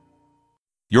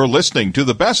You're listening to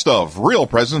the best of Real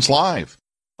Presence Live.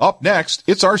 Up next,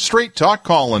 it's our Straight Talk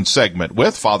Call-In segment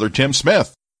with Father Tim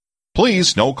Smith.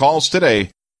 Please, no calls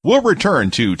today. We'll return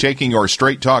to taking your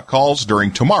Straight Talk calls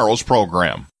during tomorrow's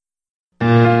program.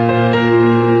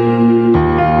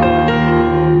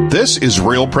 This is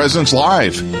Real Presence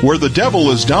Live, where the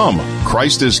devil is dumb,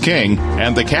 Christ is king,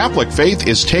 and the Catholic faith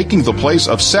is taking the place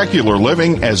of secular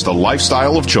living as the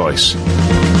lifestyle of choice.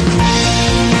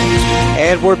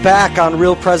 And we're back on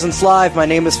Real Presence Live. My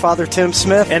name is Father Tim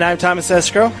Smith. And I'm Thomas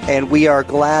Escrow. And we are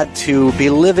glad to be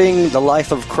living the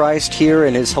life of Christ here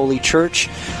in His Holy Church.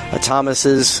 Thomas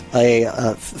is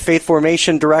a Faith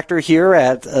Formation Director here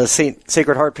at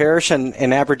Sacred Heart Parish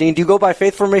in Aberdeen. Do you go by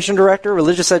Faith Formation Director,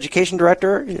 Religious Education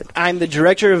Director? I'm the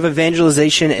Director of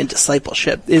Evangelization and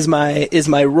Discipleship is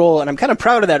my role. And I'm kind of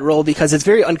proud of that role because it's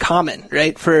very uncommon,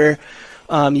 right?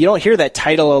 You don't hear that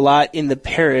title a lot in the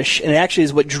parish, and it actually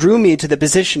is what drew me to the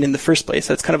position in the first place.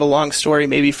 That's kind of a long story,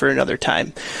 maybe for another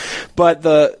time. But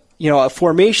a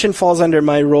formation falls under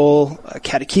my role,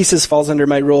 catechesis falls under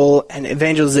my role, and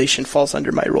evangelization falls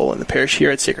under my role in the parish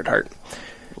here at Sacred Heart.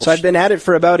 So I've been at it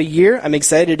for about a year. I'm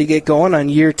excited to get going on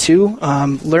year 2.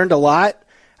 Learned a lot.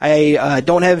 I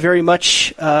don't have very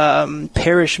much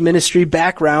parish ministry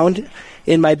background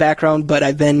in my background, but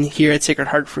I've been here at Sacred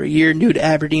Heart for a year, new to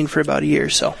Aberdeen for about a year.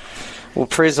 So, well,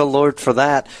 praise the Lord for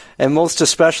that, and most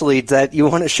especially that you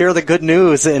want to share the good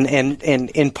news and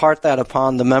impart that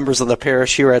upon the members of the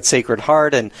parish here at Sacred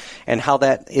Heart, and how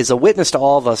that is a witness to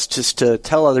all of us, just to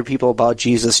tell other people about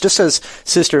Jesus. Just as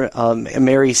Sister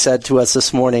Mary said to us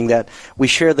this morning, that we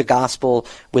share the gospel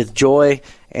with joy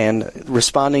and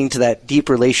responding to that deep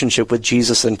relationship with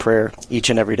Jesus in prayer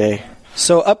each and every day.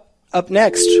 So Up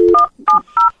next,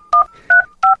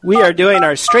 we are doing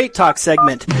our Straight Talk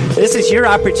segment. This is your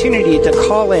opportunity to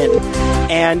call in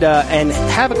and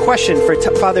have a question for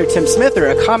Father Tim Smith or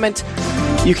a comment.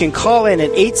 You can call in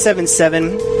at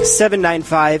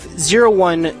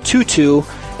 877-795-0122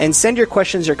 and send your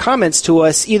questions or comments to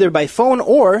us either by phone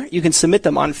or you can submit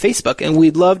them on Facebook, and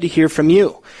we'd love to hear from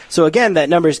you. So again, that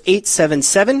number is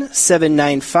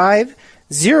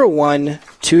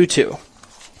 877-795-0122.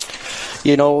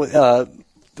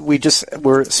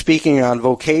 We're speaking on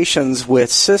vocations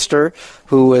with Sister,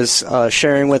 who was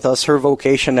sharing with us her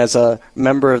vocation as a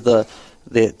member of the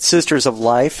Sisters of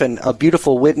Life, and a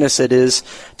beautiful witness it is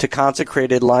to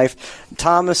consecrated life.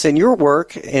 Thomas, in your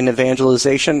work in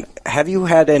evangelization, have you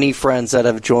had any friends that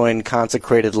have joined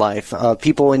consecrated life?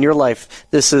 People in your life,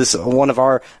 this is one of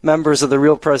our members of the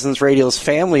Real Presence Radio's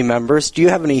family members. Do you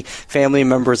have any family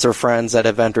members or friends that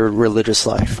have entered religious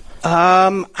life?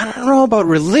 I don't know about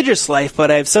religious life,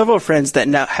 but I have several friends that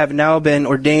have now been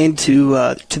ordained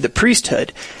to the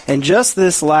priesthood. And just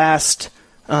this last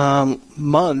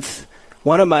month,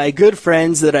 one of my good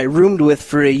friends that I roomed with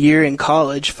for a year in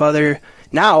college, Father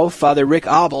Rick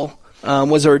Abel,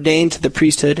 was ordained to the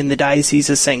priesthood in the Diocese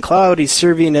of St. Cloud. He's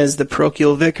serving as the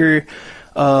parochial vicar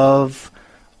of,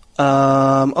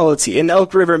 in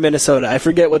Elk River, Minnesota. I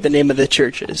forget what the name of the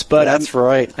church is, but that's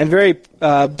right. I'm very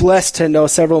blessed to know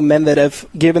several men that have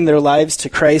given their lives to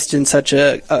Christ in such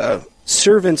a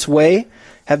servant's way,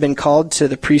 have been called to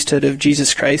the priesthood of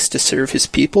Jesus Christ to serve His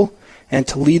people and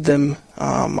to lead them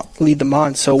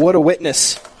on. So what a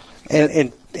witness.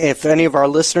 And if any of our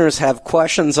listeners have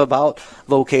questions about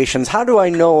vocations, how do I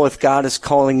know if God is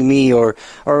calling me, or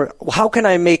how can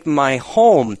I make my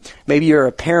home? Maybe you're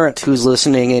a parent who's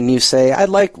listening and you say, I'd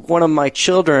like one of my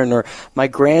children or my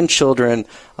grandchildren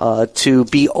to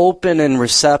be open and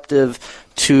receptive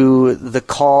to the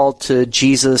call to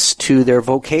Jesus, to their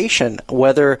vocation,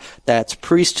 whether that's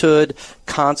priesthood,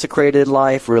 consecrated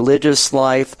life, religious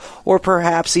life, or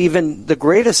perhaps even the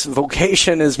greatest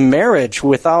vocation is marriage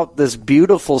without this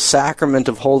beautiful sacrament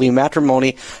of holy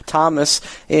matrimony. Thomas,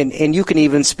 and you can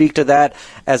even speak to that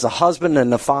as a husband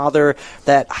and a father,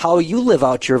 that how you live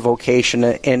out your vocation,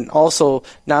 and also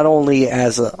not only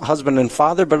as a husband and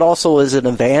father, but also as an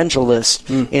evangelist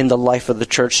in the life of the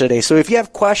church today. So if you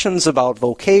have questions about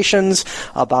vocations,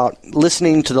 about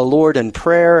listening to the Lord in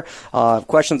prayer,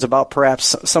 questions about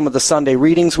perhaps some of the Sunday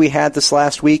readings we had this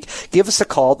last week, give us a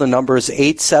call. The number is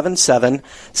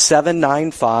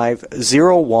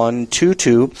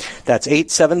 877-795-0122. That's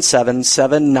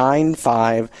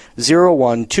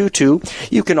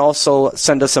 877-795-0122. You can also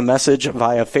send us a message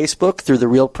via Facebook through the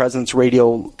Real Presence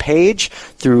Radio page,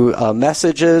 through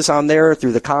messages on there,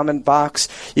 through the comment box.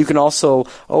 You can also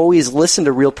always listen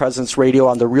to Real Presence Radio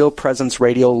on the Real Presence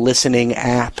Radio listening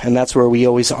app, and that's where we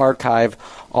always archive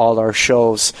all our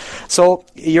shows. So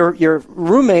your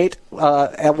roommate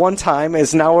at one time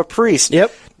is now a priest. Yep.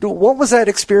 What was that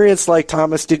experience like,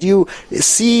 Thomas? Did you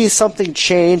see something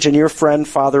change in your friend,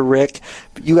 Father Rick?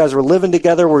 You guys were living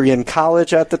together. Were you in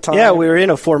college at the time? Yeah, we were in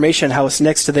a formation house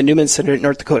next to the Newman Center at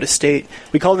North Dakota State.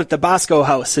 We called it the Bosco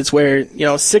House. It's where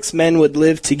 6 men would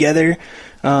live together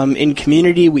in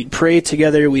community. We'd pray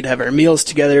together. We'd have our meals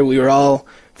together. We were all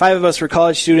 5 of us were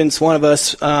college students. One of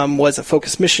us was a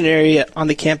focused missionary on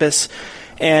the campus.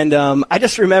 And I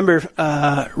just remember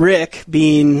Rick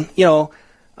being,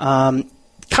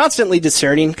 constantly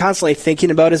discerning, constantly thinking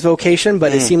about his vocation,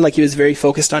 but it seemed like he was very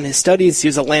focused on his studies. He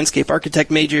was a landscape architect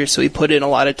major, so he put in a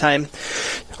lot of time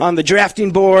on the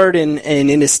drafting board and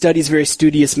in his studies, very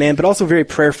studious man, but also very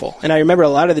prayerful. And I remember a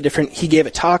lot of he gave a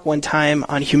talk one time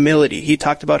on humility. He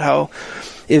talked about how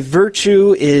if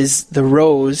virtue is the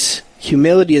rose,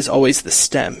 humility is always the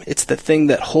stem. It's the thing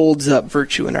that holds up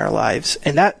virtue in our lives.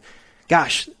 And that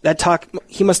talk,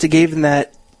 he must have given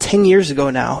that 10 years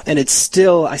ago now, and I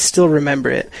still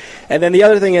remember it. And then the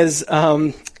other thing is,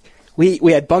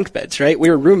 we had bunk beds, right?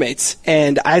 We were roommates,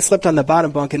 and I slept on the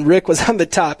bottom bunk, and Rick was on the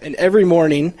top, and every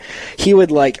morning he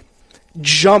would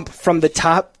jump from the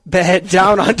top bed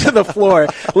down onto the floor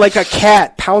like a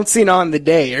cat pouncing on the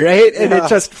day, right? And it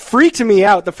just freaked me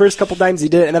out the first couple times he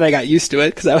did it, and then I got used to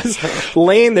it because I was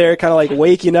laying there kind of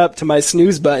waking up to my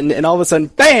snooze button, and all of a sudden,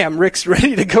 bam, Rick's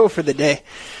ready to go for the day.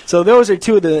 So those are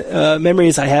two of the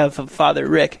memories I have of Father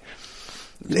Rick.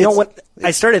 When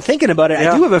I started thinking about it,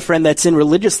 I do have a friend that's in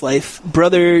religious life.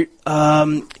 Brother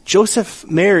Joseph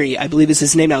Mary, I believe is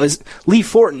his name now. Lee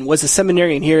Fortin was a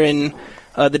seminarian here in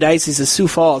the Diocese of Sioux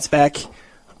Falls back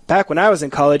when I was in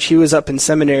college. He was up in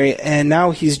seminary, and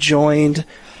now he's joined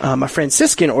a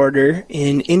Franciscan order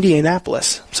in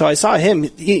Indianapolis. So I saw him.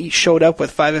 He showed up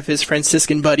with 5 of his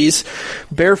Franciscan buddies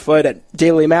barefoot at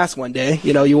daily mass one day.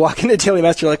 You walk into daily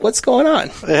mass, you're like, what's going on?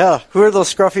 Yeah. Who are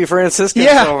those scruffy Franciscans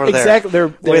over there?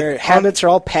 Exactly. Their helmets are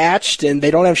all patched, and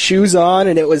they don't have shoes on,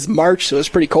 and it was March, so it was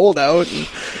pretty cold out.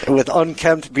 With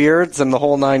unkempt beards and the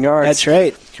whole 9 yards. That's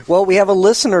right. Well, we have a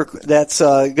listener that's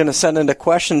going to send in a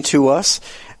question to us,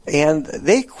 and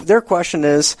their question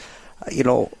is,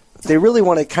 they really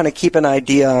want to kind of keep an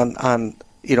idea on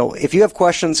if you have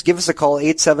questions, give us a call,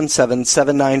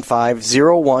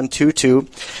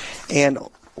 877-795-0122. And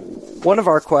one of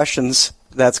our questions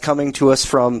that's coming to us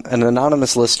from an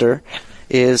anonymous listener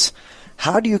is,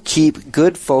 how do you keep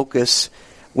good focus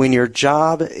when your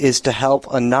job is to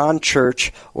help a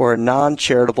non-church or a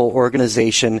non-charitable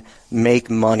organization make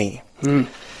money?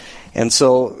 And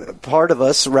so part of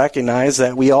us recognize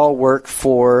that we all work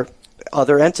for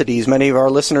other entities. Many of our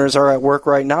listeners are at work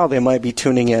right now. They might be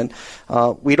tuning in.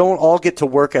 We don't all get to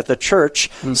work at the church.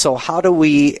 So how do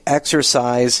we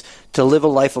exercise to live a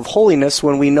life of holiness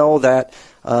when we know that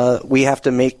we have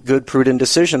to make good, prudent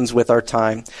decisions with our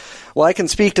time? Well, I can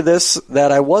speak to this,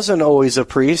 that I wasn't always a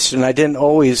priest, and I didn't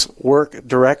always work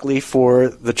directly for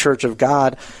the Church of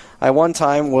God. I one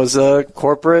time was a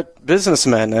corporate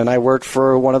businessman, and I worked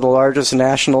for one of the largest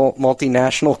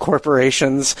multinational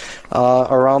corporations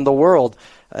around the world.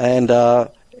 And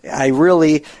I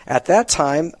really, at that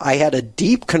time, I had a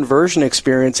deep conversion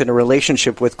experience in a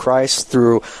relationship with Christ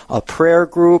through a prayer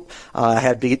group. I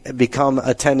had become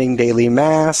attending daily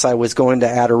mass. I was going to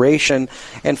adoration.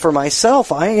 And for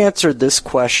myself, I answered this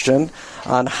question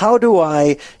on how do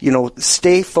I,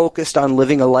 stay focused on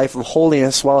living a life of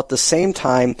holiness while at the same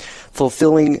time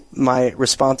fulfilling my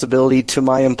responsibility to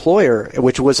my employer,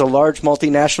 which was a large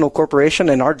multinational corporation,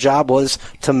 and our job was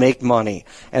to make money.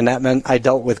 And that meant I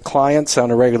dealt with clients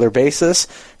on a regular basis.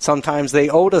 Sometimes they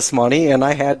owed us money, and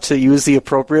I had to use the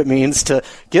appropriate means to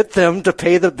get them to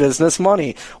pay the business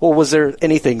money. Well, was there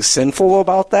anything sinful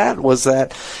about that?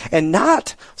 And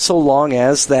not so long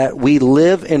as that we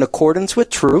live in accordance with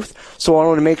truth. So I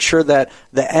want to make sure that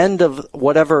the end of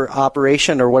whatever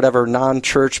operation or whatever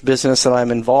non-church business that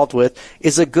I'm involved with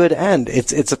is a good end.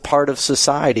 It's a part of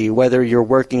society, whether you're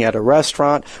working at a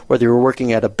restaurant, whether you're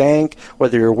working at a bank,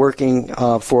 whether you're working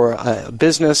for a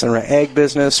business or an egg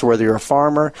business, whether you're a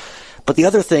farmer. But the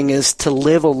other thing is to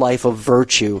live a life of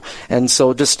virtue. And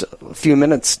so just a few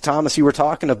minutes, Thomas, you were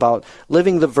talking about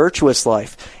living the virtuous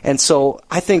life. And so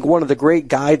I think one of the great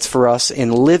guides for us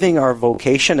in living our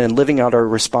vocation and living out our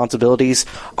responsibilities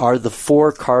are the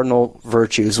 4 cardinal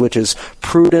virtues, which is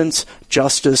prudence,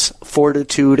 justice,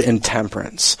 fortitude, and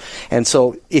temperance. And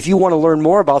so if you want to learn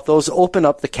more about those, open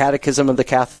up the Catechism of the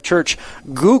Catholic Church.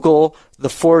 Google the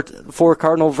four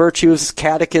cardinal virtues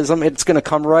catechism. It's going to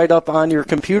come right up on your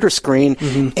computer screen,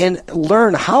 and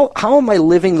learn how am I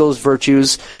living those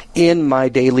virtues in my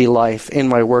daily life, in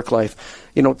my work life.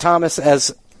 Thomas,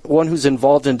 as one who's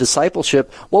involved in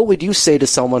discipleship, what would you say to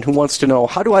someone who wants to know,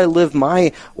 how do I live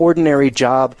my ordinary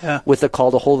job with a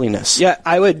call to holiness? Yeah,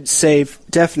 I would say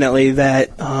definitely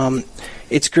that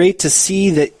it's great to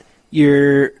see that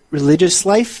your religious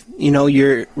life,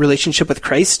 your relationship with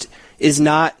Christ is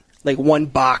not like one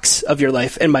box of your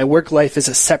life, and my work life is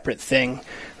a separate thing,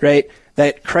 right?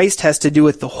 That Christ has to do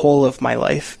with the whole of my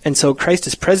life. And so Christ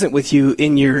is present with you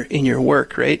in your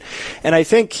work, right? And I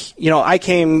think, I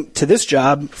came to this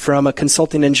job from a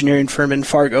consulting engineering firm in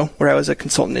Fargo, where I was a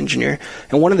consultant engineer.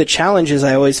 And one of the challenges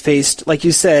I always faced, like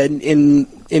you said, in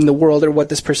the world, or what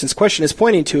this person's question is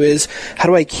pointing to, is how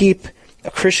do I keep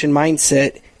a Christian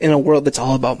mindset in a world that's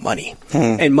all about money?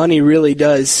 And money really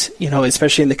does,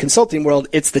 especially in the consulting world,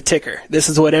 it's the ticker. This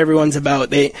is what everyone's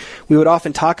about. We would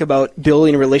often talk about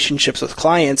building relationships with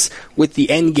clients with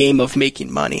the end game of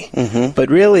making money.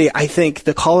 But really, I think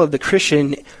the call of the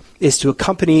Christian is to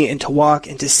accompany and to walk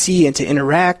and to see and to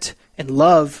interact and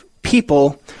love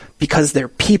people because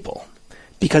they're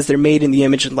made in the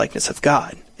image and likeness of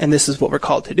God. And this is what we're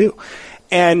called to do.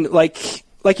 And like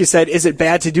you said, is it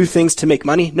bad to do things to make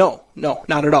money? No,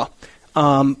 not at all.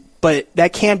 But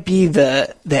that can't be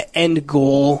the end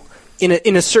goal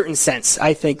in a certain sense.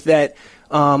 I think that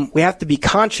we have to be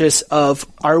conscious of,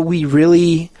 are we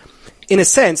really, in a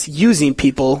sense, using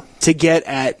people to get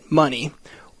at money?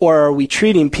 Or are we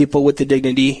treating people with the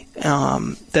dignity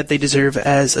that they deserve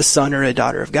as a son or a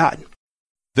daughter of God?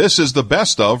 This is the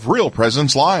best of Real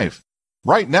Presence Live.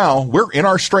 Right now, we're in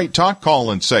our Straight Talk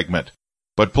call-in segment.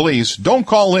 But please don't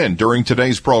call in during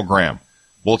today's program.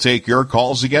 We'll take your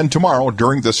calls again tomorrow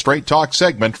during the Straight Talk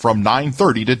segment from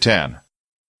 9:30 to 10.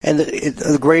 And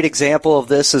a great example of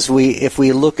this is if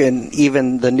we look in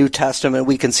even the New Testament,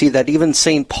 we can see that even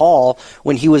St. Paul,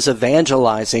 when he was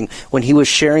evangelizing, when he was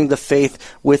sharing the faith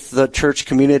with the church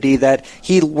community, that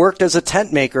he worked as a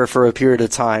tent maker for a period of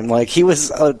time. Like, he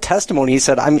was a testimony. He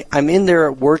said, I'm in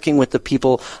there working with the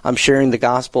people, I'm sharing the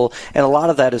gospel. And a lot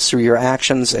of that is through your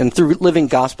actions and through living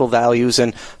gospel values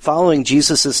and following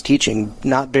Jesus' teaching,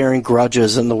 not bearing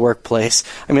grudges in the workplace.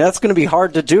 I mean, that's going to be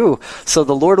hard to do. So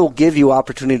the Lord will give you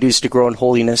opportunities to grow in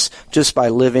holiness just by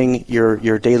living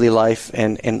your daily life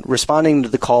and responding to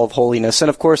the call of holiness. And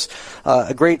of course,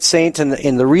 a great saint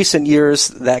in the recent years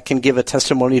that can give a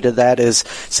testimony to that is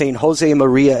Saint Jose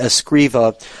Maria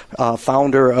Escriva,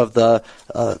 founder of the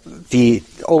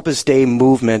Opus Dei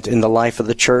movement in the life of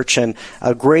the church, and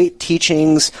great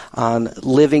teachings on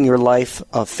living your life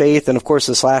of faith. And of course,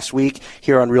 this last week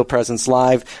here on Real Presence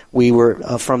Live, we were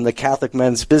from the Catholic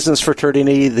Men's Business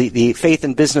Fraternity, the Faith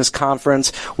and Business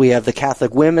Conference. We have the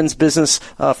Catholic Women's Business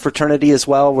Fraternity as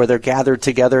well, where they're gathered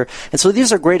together. And so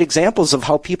these are great examples of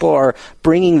how people are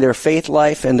bringing their faith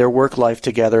life and their work life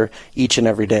together each and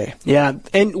every day. Yeah,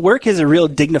 and work is a real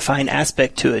dignifying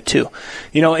aspect to it, too.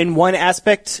 In one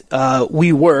aspect,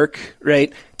 we work,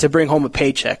 right, to bring home a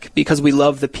paycheck because we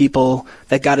love the people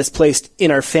that God has placed in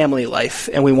our family life,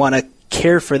 and we want to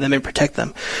care for them and protect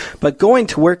them. But going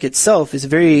to work itself is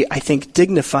very, I think,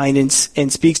 dignifying and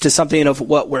speaks to something of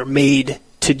what we're made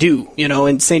to do.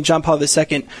 And St. John Paul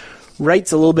II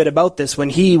writes a little bit about this when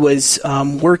he was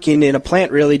working in a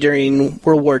plant really during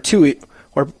World War II,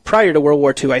 or prior to World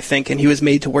War II, I think, and he was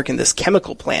made to work in this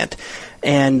chemical plant.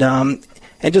 And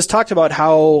just talked about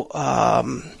how,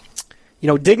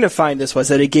 dignifying this was,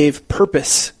 that it gave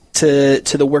purpose to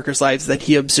the workers' lives, that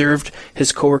he observed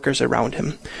his coworkers around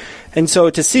him. And so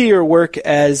to see your work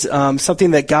as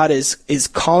something that God is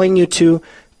calling you to,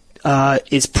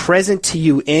 is present to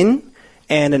you in,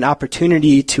 and an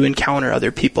opportunity to encounter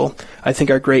other people, I think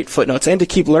are great footnotes. And to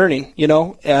keep learning, we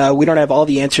don't have all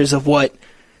the answers of what.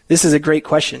 This is a great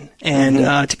question.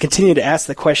 And to continue to ask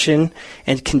the question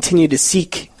and continue to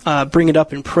seek, bring it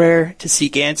up in prayer, to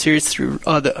seek answers through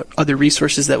other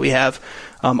resources that we have,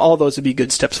 all those would be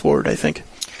good steps forward, I think.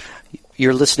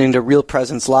 You're listening to Real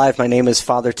Presence Live. My name is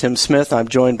Father Tim Smith. I'm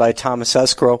joined by Thomas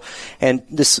Escrow. And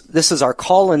this is our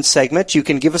call-in segment. You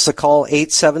can give us a call,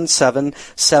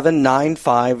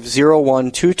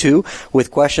 877-795-0122, with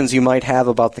questions you might have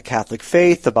about the Catholic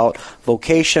faith, about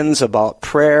vocations, about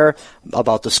prayer,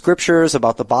 about the Scriptures,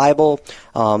 about the Bible.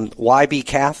 Why be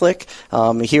Catholic?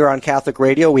 Here on Catholic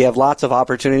Radio, we have lots of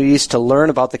opportunities to learn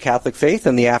about the Catholic faith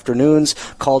in the afternoons,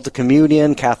 Call to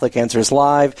Communion, Catholic Answers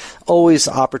Live. Always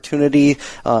opportunity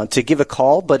to give a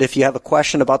call, but if you have a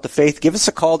question about the faith, give us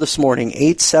a call this morning,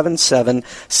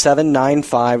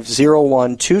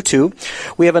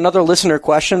 877-795-0122. We have another listener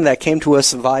question that came to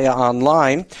us via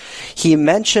online. He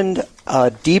mentioned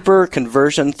a deeper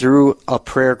conversion through a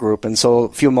prayer group. And so a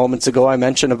few moments ago I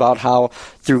mentioned about how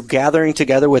through gathering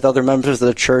together with other members of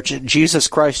the church, Jesus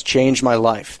Christ changed my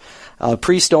life.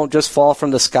 Priests don't just fall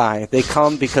from the sky. They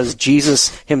come because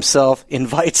Jesus himself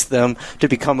invites them to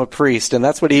become a priest, and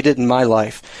that's what he did in my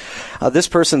life. This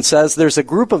person says, there's a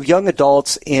group of young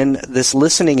adults in this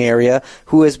listening area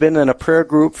who has been in a prayer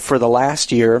group for the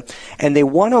last year, and they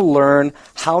want to learn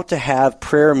how to have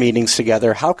prayer meetings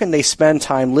together. How can they spend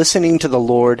time listening to the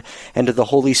Lord and to the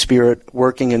Holy Spirit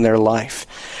working in their life?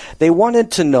 They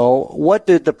wanted to know, what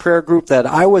did the prayer group that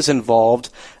I was involved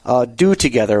do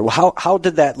together? How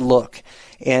did that look?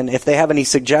 And if they have any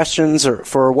suggestions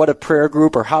for what a prayer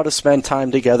group or how to spend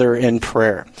time together in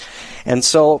prayer. And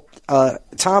so,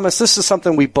 Thomas, this is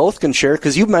something we both can share,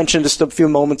 because you mentioned just a few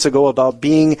moments ago about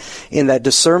being in that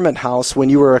discernment house when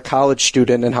you were a college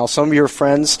student, and how some of your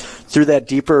friends, through that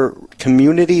deeper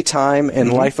community time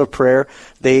and life of prayer,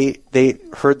 they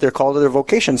heard their call to their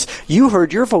vocations. You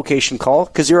heard your vocation call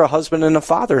because you're a husband and a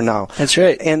father now. That's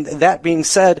right. And that being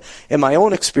said, in my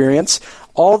own experience,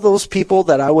 all those people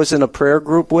that I was in a prayer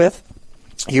group with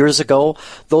years ago,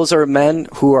 those are men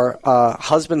who are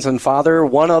husbands and father.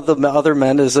 One of the other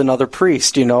men is another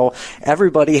priest.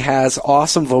 Everybody has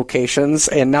awesome vocations,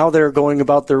 and now they're going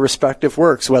about their respective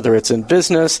works, whether it's in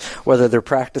business, whether they're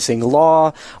practicing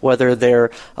law, whether they're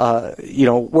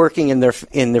working in their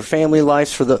family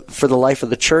lives for the life of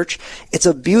the church. It's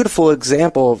a beautiful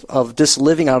example of just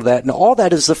living out of that, and all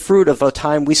that is the fruit of a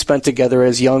time we spent together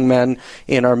as young men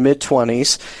in our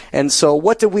mid-20s. And so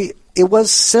what did we? It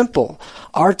was simple.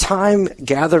 Our time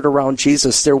gathered around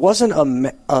Jesus. There wasn't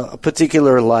a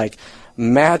particular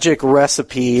magic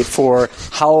recipe for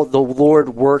how the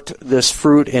Lord worked this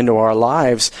fruit into our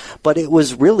lives, but it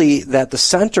was really that the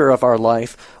center of our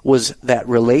life was that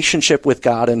relationship with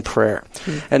God in prayer.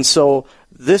 And so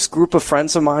this group of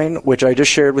friends of mine, which I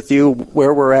just shared with you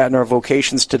where we're at in our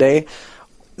vocations today,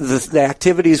 the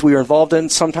activities we were involved in,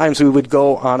 sometimes we would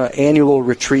go on an annual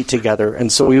retreat together.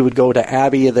 And so we would go to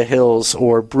Abbey of the Hills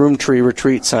or Broomtree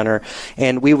Retreat Center,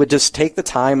 and we would just take the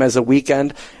time as a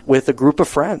weekend with a group of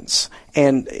friends.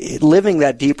 And living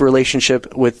that deep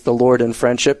relationship with the Lord in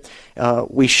friendship,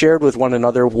 we shared with one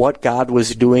another what God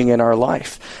was doing in our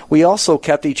life. We also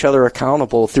kept each other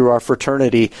accountable through our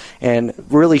fraternity and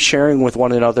really sharing with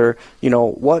one another,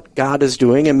 what God is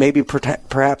doing and maybe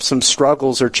perhaps some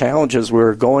struggles or challenges we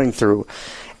were going through.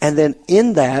 And then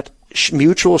in that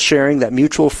mutual sharing, that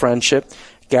mutual friendship,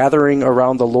 gathering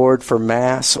around the Lord for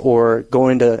Mass or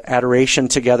going to adoration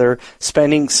together,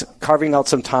 carving out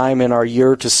some time in our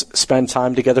year to spend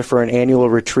time together for an annual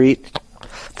retreat.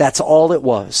 That's all it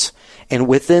was. And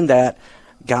within that,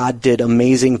 God did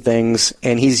amazing things,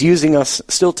 and He's using us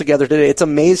still together today. It's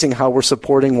amazing how we're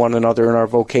supporting one another in our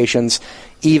vocations,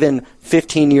 even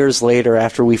 15 years later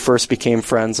after we first became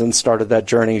friends and started that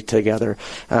journey together.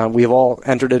 We've all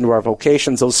entered into our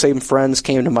vocations. Those same friends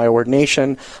came to my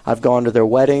ordination. I've gone to their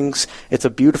weddings. It's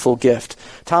a beautiful gift.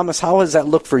 Thomas, how has that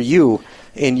looked for you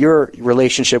in your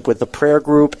relationship with the prayer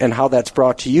group and how that's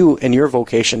brought to you in your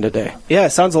vocation today? Yeah,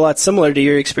 it sounds a lot similar to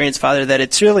your experience, Father, that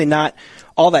it's really not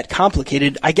all that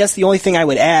complicated. I guess the only thing I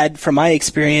would add from my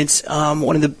experience,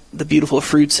 one of the beautiful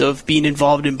fruits of being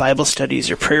involved in Bible studies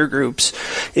or prayer groups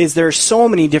is there are so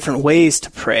many different ways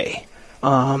to pray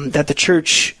that the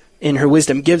church in her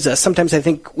wisdom gives us. Sometimes I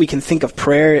think we can think of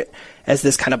prayer as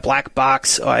this kind of black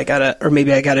box.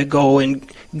 Maybe I gotta go and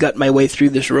gut my way through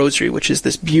this rosary, which is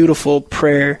this beautiful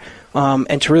prayer,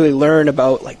 and to really learn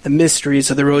about the mysteries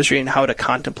of the rosary and how to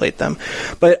contemplate them.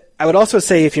 But I would also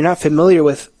say, if you're not familiar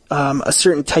with a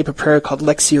certain type of prayer called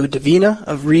Lectio Divina,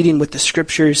 of reading with the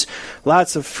scriptures,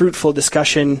 lots of fruitful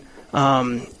discussion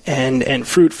and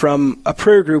fruit from a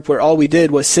prayer group where all we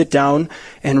did was sit down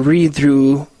and read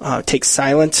through, take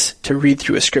silence to read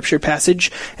through a scripture passage,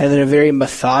 and in a very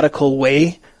methodical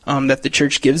way that the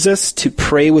church gives us to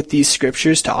pray with these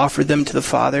scriptures, to offer them to the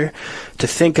Father, to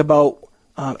think about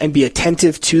and be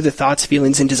attentive to the thoughts,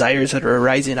 feelings, and desires that are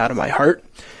arising out of my heart.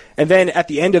 And then at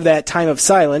the end of that time of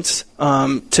silence,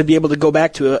 to be able to go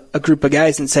back to a group of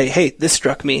guys and say, hey, this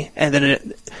struck me. And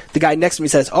then the guy next to me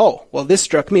says, oh, well, this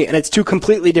struck me. And it's two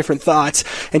completely different thoughts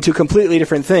and two completely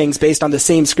different things based on the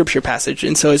same scripture passage.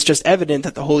 And so it's just evident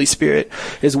that the Holy Spirit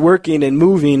is working and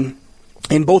moving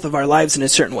in both of our lives in a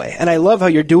certain way. And I love how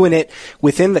you're doing it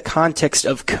within the context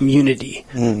of community.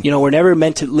 We're never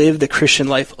meant to live the Christian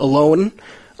life alone.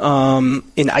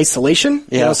 In isolation.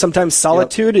 Yeah. Sometimes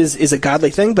solitude is a godly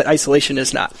thing, but isolation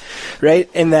is not, right?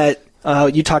 And that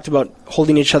you talked about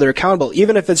holding each other accountable,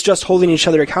 even if it's just holding each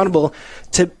other accountable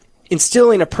to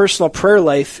instilling a personal prayer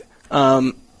life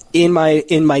in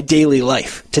my daily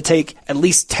life, to take at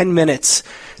least 10 minutes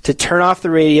to turn off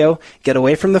the radio, get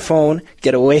away from the phone,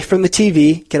 get away from the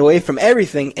TV, get away from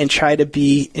everything, and try to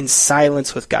be in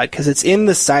silence with God, because it's in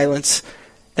the silence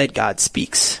that God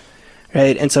speaks,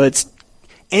 right? And so it's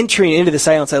entering into the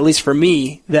silence, at least for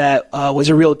me, that was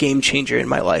a real game changer in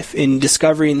my life, in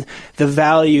discovering the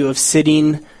value of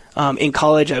sitting. In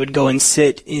college, I would go and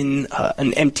sit in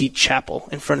an empty chapel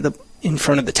in front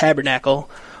of the tabernacle,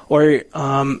 or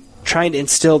trying to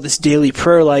instill this daily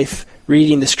prayer life,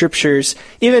 reading the scriptures.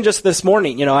 Even just this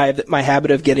morning, I have my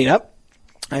habit of getting up.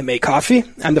 I make coffee.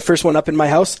 I'm the first one up in my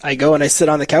house. I go and I sit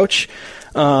on the couch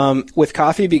with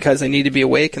coffee because I need to be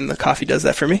awake, and the coffee does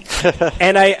that for me.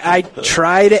 And I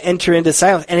try to enter into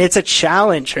silence, and it's a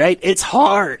challenge, right? It's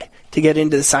hard to get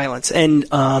into the silence. And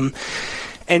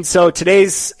so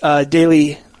today's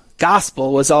daily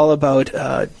gospel was all about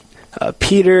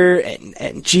Peter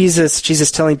and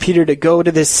Jesus telling Peter to go to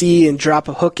the sea and drop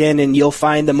a hook in, and you'll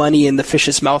find the money in the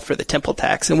fish's mouth for the temple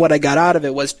tax. And what I got out of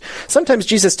it was, sometimes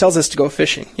Jesus tells us to go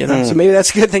fishing, so maybe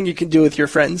that's a good thing you can do with your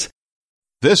friends.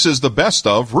 This is the best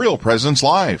of Real Presence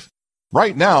Live.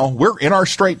 Right now, we're in our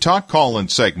Straight Talk call-in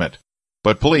segment.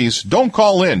 But please, don't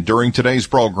call in during today's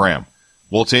program.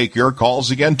 We'll take your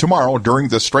calls again tomorrow during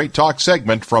the Straight Talk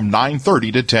segment from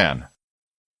 9:30 to 10.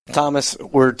 Thomas,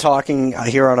 we're talking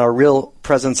here on our Real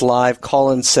Presence Live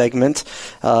call-in segment.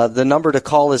 The number to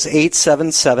call is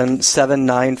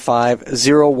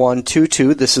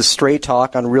 877-795-0122. This is Straight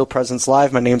Talk on Real Presence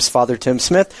Live. My name's Father Tim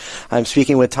Smith. I'm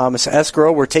speaking with Thomas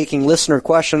Escrow. We're taking listener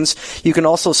questions. You can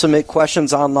also submit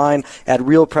questions online at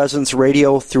Real Presence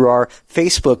Radio through our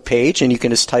Facebook page, and you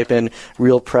can just type in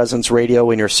Real Presence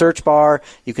Radio in your search bar.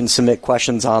 You can submit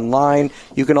questions online.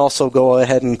 You can also go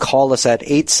ahead and call us at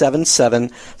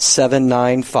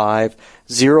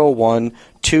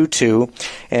 877-795-0122.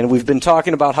 And we've been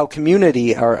talking about how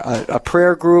community, or a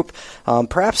prayer group,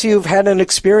 perhaps you've had an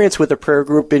experience with a prayer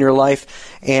group in your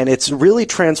life, and it's really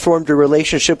transformed your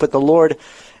relationship with the Lord,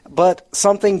 but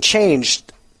something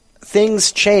changed.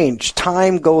 Things change.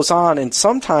 Time goes on, and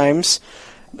sometimes,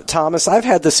 Thomas, I've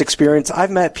had this experience.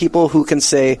 I've met people who can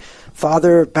say,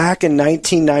 Father, back in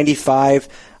 1995,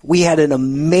 we had an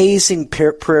amazing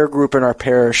prayer group in our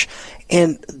parish,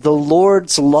 and the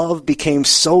Lord's love became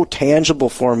so tangible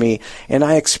for me, and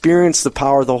I experienced the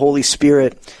power of the Holy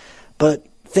Spirit. But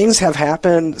things have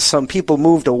happened. Some people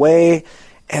moved away,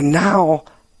 and now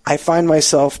I find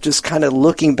myself just kind of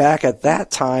looking back at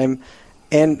that time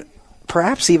and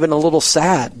perhaps even a little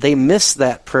sad. They missed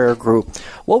that prayer group.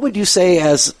 What would you say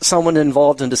as someone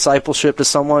involved in discipleship to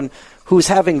someone who's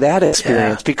having that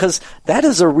experience? Yeah. Because that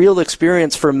is a real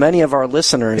experience for many of our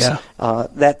listeners,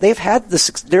 that they've had this.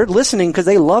 They're listening because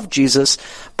they love Jesus,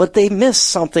 but they missed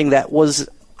something that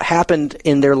happened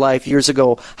in their life years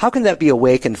ago. How can that be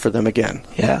awakened for them again?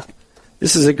 Yeah.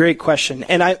 This is a great question.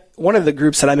 And one of the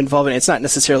groups that I'm involved in, it's not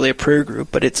necessarily a prayer group,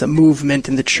 but it's a movement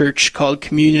in the church called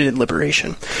Communion and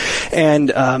Liberation. And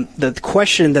the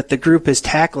question that the group is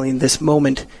tackling this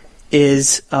moment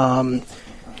is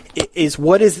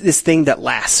what is this thing that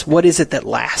lasts? What is it that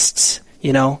lasts?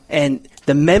 And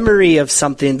the memory of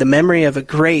something, the memory of a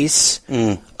grace,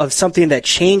 of something that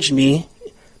changed me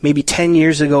maybe 10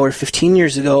 years ago or 15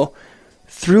 years ago,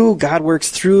 God works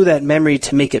through that memory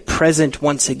to make it present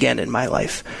once again in my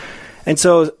life. And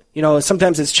so,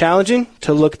 sometimes it's challenging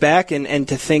to look back and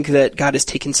to think that God has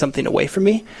taken something away from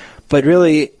me. But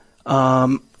really,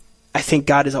 I think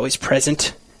God is always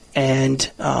present, and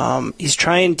He's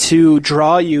trying to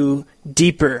draw you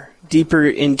deeper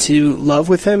into love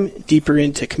with Him, deeper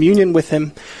into communion with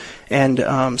Him. And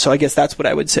so I guess that's what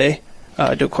I would say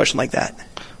to a question like that.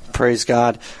 Praise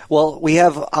God. Well, we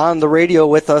have on the radio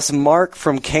with us Mark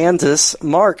from Kansas.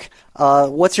 Mark,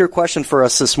 what's your question for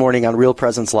us this morning on Real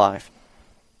Presence Live?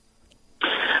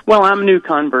 Well, I'm a new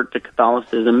convert to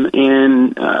Catholicism,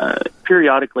 and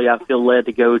periodically I feel led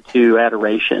to go to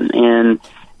adoration. And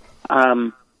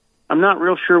I'm not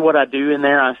real sure what I do in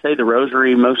there. I say the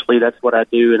rosary, mostly that's what I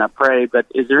do, and I pray. But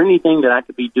is there anything that I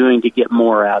could be doing to get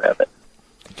more out of it?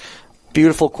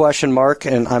 Beautiful question, Mark,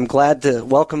 and I'm glad to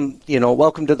welcome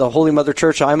to the Holy Mother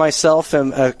Church. I myself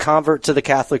am a convert to the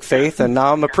Catholic faith, and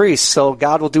now I'm a priest, so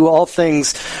God will do all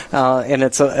things, and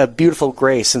it's a beautiful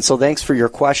grace, and so thanks for your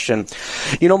question.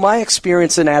 My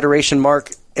experience in adoration,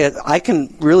 Mark, I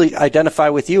can really identify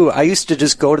with you. I used to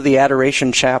just go to the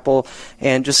adoration chapel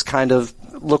and just kind of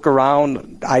look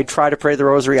around. I try to pray the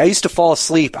rosary. I used to fall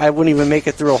asleep. I wouldn't even make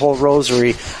it through a whole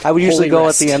rosary. I would usually go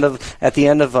at the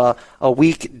end of a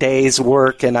weekday's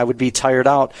work, and I would be tired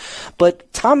out.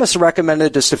 But Thomas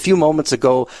recommended just a few moments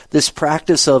ago this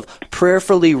practice of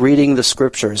prayerfully reading the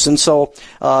scriptures. And so,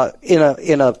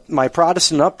 in my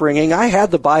Protestant upbringing, I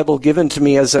had the Bible given to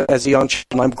me as a young child.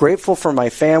 I'm grateful for my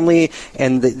family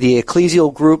and the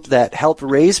ecclesial group that helped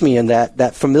raise me and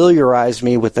that familiarized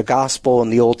me with the gospel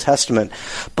and the Old Testament.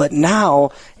 But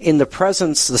now, in the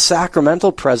presence, the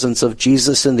sacramental presence of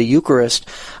Jesus in the Eucharist,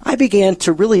 I began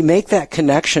to really make that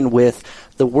connection with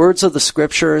the words of the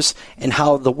Scriptures and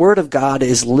how the Word of God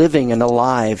is living and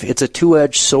alive. It's a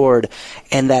two-edged sword,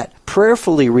 and that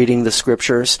prayerfully reading the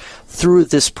Scriptures through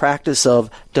this practice of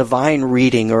divine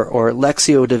reading or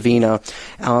Lectio Divina.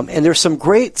 And there's some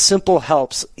great simple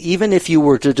helps, even if you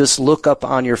were to just look up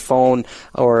on your phone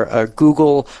or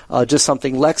Google just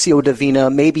something, Lectio Divina.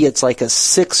 Maybe it's like a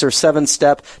 6 or 7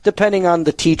 step, depending on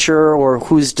the teacher or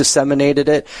who's disseminated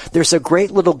it. There's a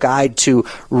great little guide to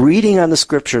reading on the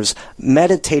Scriptures,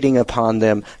 meditating upon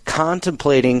them,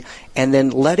 contemplating, and then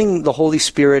letting the Holy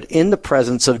Spirit in the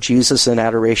presence of Jesus in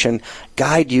adoration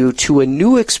guide you to a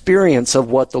new experience of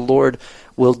what the Lord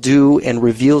will do and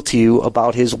reveal to you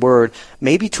about His Word,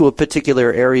 maybe to a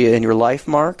particular area in your life,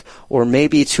 Mark, or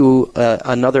maybe to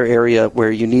another area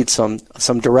where you need some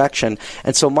direction.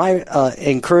 And so my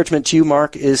encouragement to you,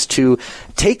 Mark, is to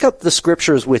take up the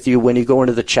Scriptures with you when you go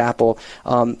into the chapel.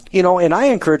 And I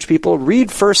encourage people,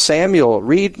 read 1 Samuel,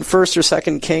 read 1st or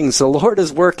 2nd Kings. The Lord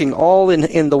is working all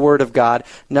in the Word of God,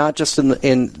 not just in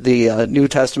the New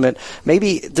Testament.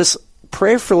 Maybe this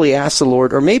prayerfully ask the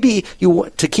Lord, or maybe you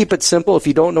want to keep it simple. If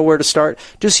you don't know where to start,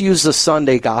 just use the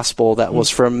Sunday Gospel that was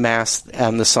from Mass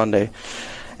on the Sunday.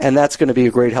 And that's going to be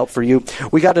a great help for you.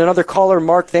 We got another caller.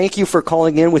 Mark, thank you for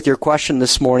calling in with your question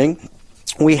this morning.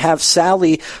 We have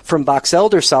Sally from Box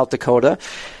Elder, South Dakota.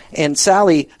 And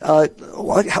Sally,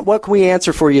 what can we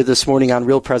answer for you this morning on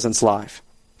Real Presence Live?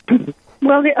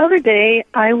 Well, the other day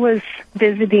I was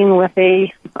visiting with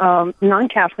a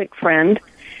non-Catholic friend,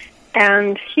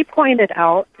 and he pointed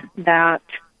out that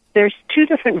there's 2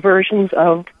 different versions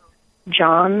of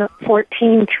John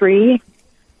 14:3.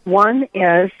 One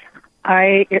is,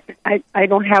 I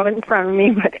don't have it in front of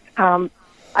me, but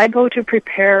I go to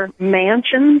prepare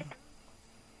mansions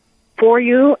for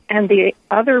you, and the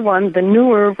other one, the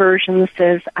newer version,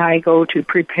 says I go to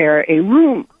prepare a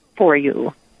room for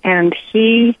you. And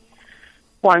he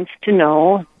wants to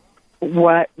know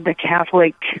what the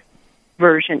Catholic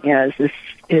version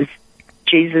is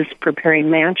Jesus preparing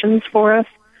mansions for us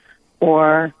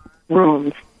or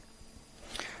rooms?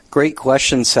 Great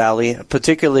question, Sally,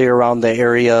 particularly around the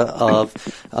area of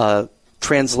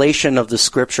translation of the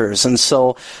Scriptures. And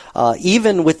so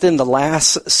even within the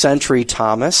last century,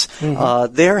 Thomas,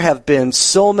 there have been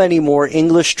so many more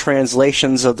English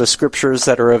translations of the Scriptures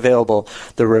that are available.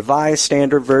 The Revised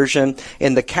Standard Version.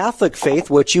 In the Catholic faith,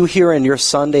 what you hear in your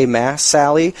Sunday Mass,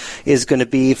 Sally, is going to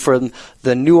be from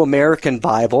the New American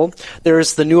Bible.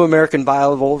 There's the New American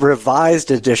Bible Revised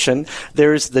Edition.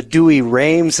 There's the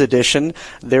Douay-Rheims edition.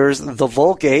 There's the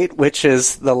Vulgate, which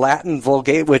is the Latin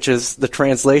Vulgate, which is the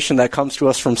translation that comes to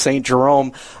us from St.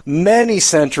 Jerome many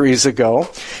centuries ago.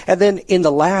 And then in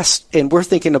the last, and we're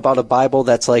thinking about a Bible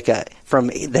that's like from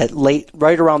that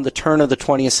right around the turn of the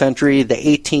 20th century, the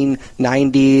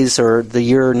 1890s or the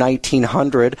year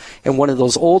 1900, and one of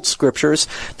those old scriptures,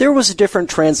 there was different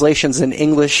translations in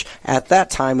English at that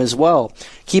time as well.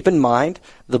 Keep in mind,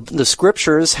 the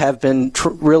scriptures have been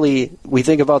really, we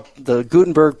think about the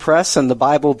Gutenberg press and the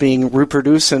Bible being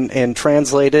reproduced and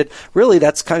translated. Really,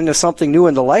 that's kind of something new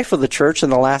in the life of the church in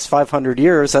the last 500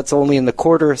 years. That's only in the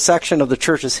quarter section of the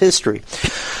church's history.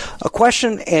 A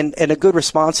question and a good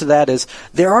response to that is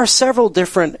there are several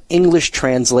different English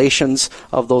translations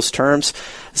of those terms.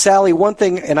 Sally, one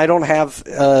thing, and I don't have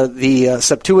the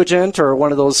Septuagint or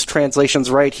one of those translations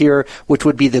right here, which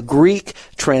would be the Greek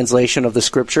translation of the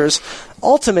scriptures.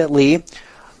 Ultimately,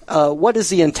 what is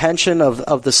the intention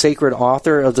of the sacred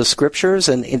author of the scriptures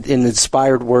and in the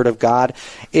inspired word of God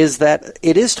is that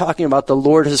it is talking about the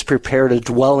Lord has prepared a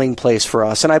dwelling place for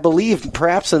us. And I believe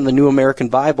perhaps in the New American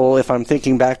Bible, if I'm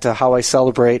thinking back to how I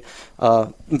celebrate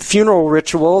funeral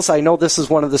rituals, I know this is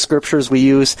one of the scriptures we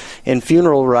use in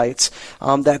funeral rites,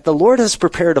 that the Lord has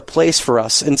prepared a place for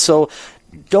us. And so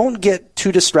don't get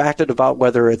too distracted about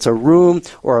whether it's a room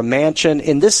or a mansion.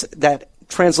 In that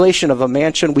translation of a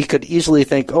mansion, we could easily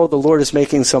think, oh, the Lord is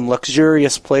making some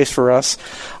luxurious place for us.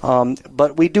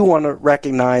 But we do want to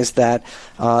recognize that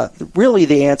really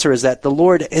the answer is that the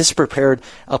Lord has prepared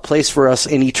a place for us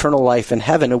in eternal life in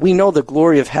heaven. And we know the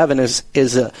glory of heaven is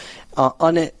a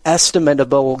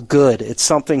unestimable good. It's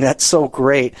something that's so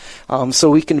great. So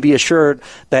we can be assured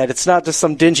that it's not just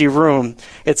some dingy room.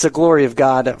 It's the glory of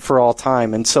God for all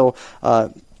time. And so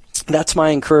That's my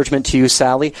encouragement to you,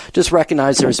 Sally. Just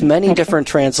recognize there's many different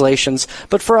translations.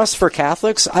 But for us, for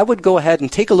Catholics, I would go ahead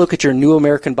and take a look at your New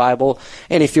American Bible.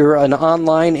 And if you're an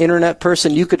online internet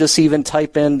person, you could just even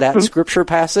type in that scripture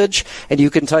passage, and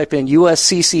you can type in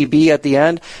USCCB at the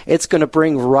end. It's going to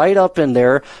bring right up in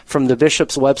there from the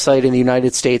bishop's website in the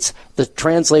United States the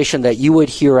translation that you would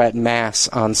hear at Mass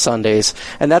on Sundays.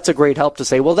 And that's a great help to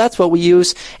say, well, that's what we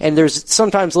use. And there's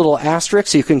sometimes little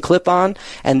asterisks you can clip on,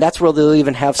 and that's where they'll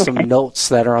even have some notes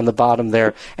that are on the bottom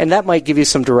there. And that might give you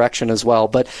some direction as well.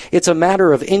 But it's a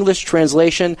matter of English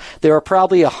translation. There are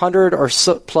probably 100 or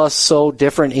so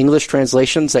different English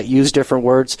translations that use different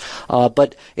words,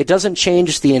 but it doesn't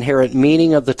change the inherent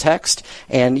meaning of the text.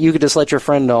 And you could just let your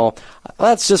friend know, well,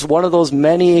 that's just one of those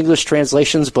many English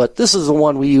translations, but this is the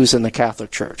one we use in the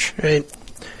Catholic Church. Right.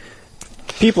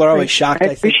 People are always shocked. I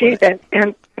appreciate that.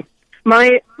 And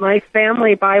my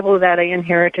family Bible that I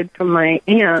inherited from my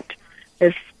aunt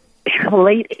is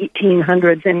late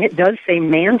 1800s, and it does say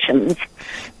mansions.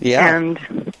 Yeah. And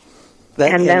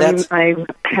then I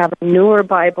have a newer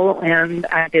Bible, and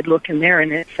I did look in there,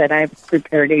 and it said I've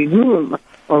prepared a room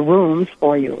or rooms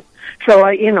for you. So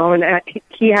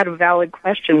he had a valid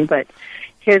question, but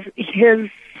his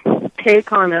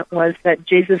take on it was that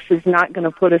Jesus is not going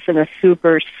to put us in a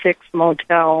super 6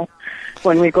 motel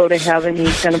when we go to heaven.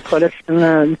 He's going to put us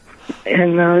in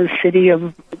the city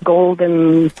of gold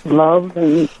and love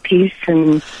and peace,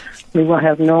 and we will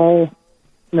have no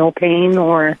pain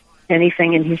or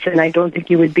anything. And he said, I don't think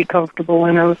you would be comfortable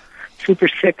in a super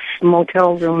 6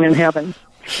 motel room in heaven.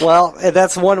 Well,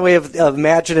 that's one way of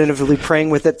imaginatively praying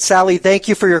with it. Sally, thank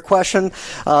you for your question.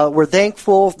 We're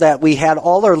thankful that we had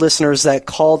all our listeners that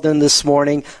called in this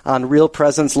morning on Real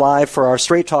Presence Live for our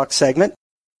Straight Talk segment.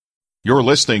 You're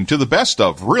listening to the best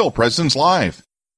of Real Presence Live.